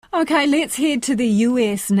Okay, let's head to the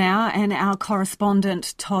US now, and our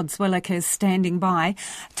correspondent Todd Zwillich is standing by.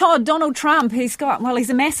 Todd, Donald Trump, he's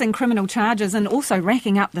amassing criminal charges and also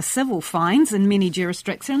racking up the civil fines in many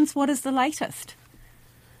jurisdictions. What is the latest?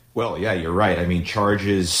 Well, yeah, you're right. I mean,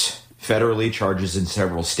 federally charges in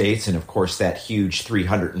several states, and of course that huge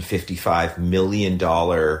 $355 million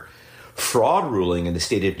fraud ruling in the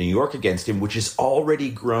state of New York against him, which has already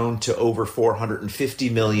grown to over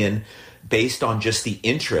 $450 million based on just the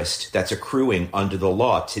interest that's accruing under the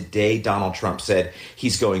law. Today, Donald Trump said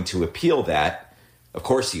he's going to appeal that. Of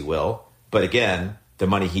course he will. But again, the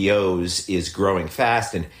money he owes is growing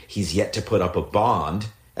fast, and he's yet to put up a bond,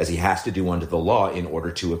 as he has to do under the law in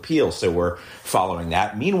order to appeal. So we're following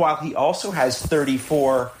that. Meanwhile, he also has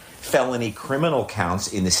 34 felony criminal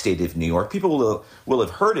counts in the state of New York. People will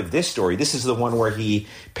have heard of this story. This is the one where he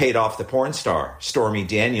paid off the porn star, Stormy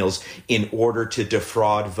Daniels, in order to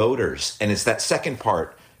defraud voters. And it's that second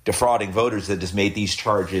part, defrauding voters, that has made these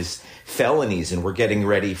charges felonies. And we're getting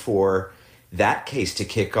ready for that case to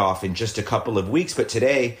kick off in just a couple of weeks. But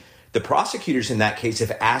today, the prosecutors in that case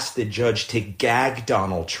have asked the judge to gag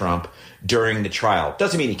Donald Trump during the trial.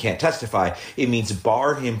 Doesn't mean he can't testify. It means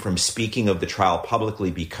bar him from speaking of the trial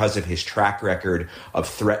publicly because of his track record of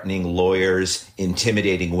threatening lawyers,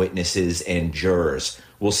 intimidating witnesses, and jurors.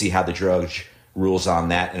 We'll see how the judge rules on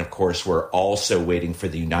that. And of course, we're also waiting for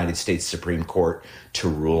the United States Supreme Court to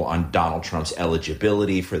rule on Donald Trump's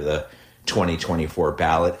eligibility for the 2024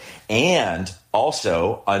 ballot. And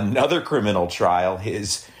also another criminal trial,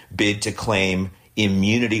 his bid to claim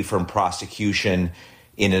immunity from prosecution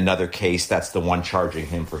in another case. That's the one charging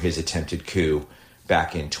him for his attempted coup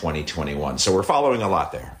back in 2021. So we're following a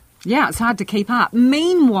lot there. Yeah, it's hard to keep up.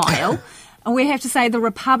 Meanwhile, we have to say the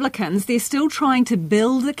Republicans, they're still trying to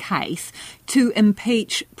build a case to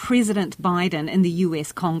impeach President Biden in the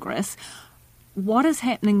US Congress. What is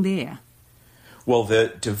happening there? Well,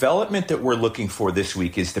 the development that we're looking for this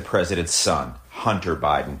week is the president's son, Hunter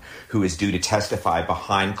Biden, who is due to testify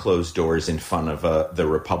behind closed doors in front of the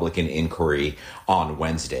Republican inquiry on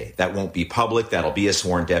Wednesday. That won't be public. That'll be a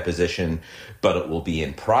sworn deposition, but it will be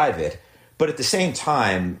in private. But at the same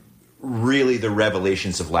time, really the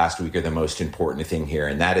revelations of last week are the most important thing here,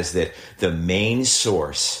 and that is that the main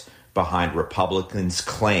source behind Republicans'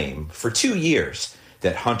 claim for 2 years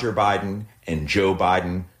that Hunter Biden and Joe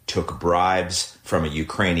Biden took bribes from a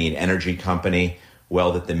Ukrainian energy company,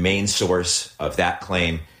 well, that the main source of that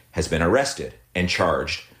claim has been arrested and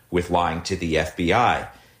charged with lying to the FBI.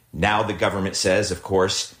 Now the government says, of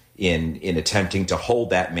course, in attempting to hold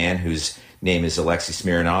that man, whose name is Alexei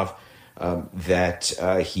Smirnov,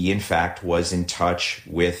 that he, in fact, was in touch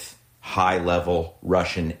with high-level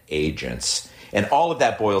Russian agents. And all of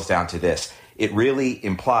that boils down to this. It really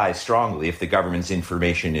implies strongly, if the government's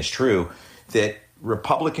information is true, that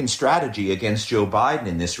Republican strategy against Joe Biden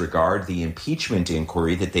in this regard, the impeachment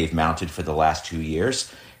inquiry that they've mounted for the last 2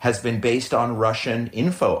 years, has been based on Russian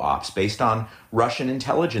info ops, based on Russian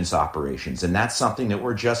intelligence operations. And that's something that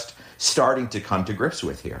we're just starting to come to grips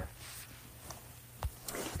with here.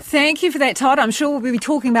 Thank you for that, Todd. I'm sure we'll be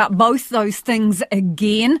talking about both those things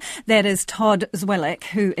again. That is Todd Zwillich,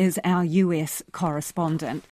 who is our US correspondent.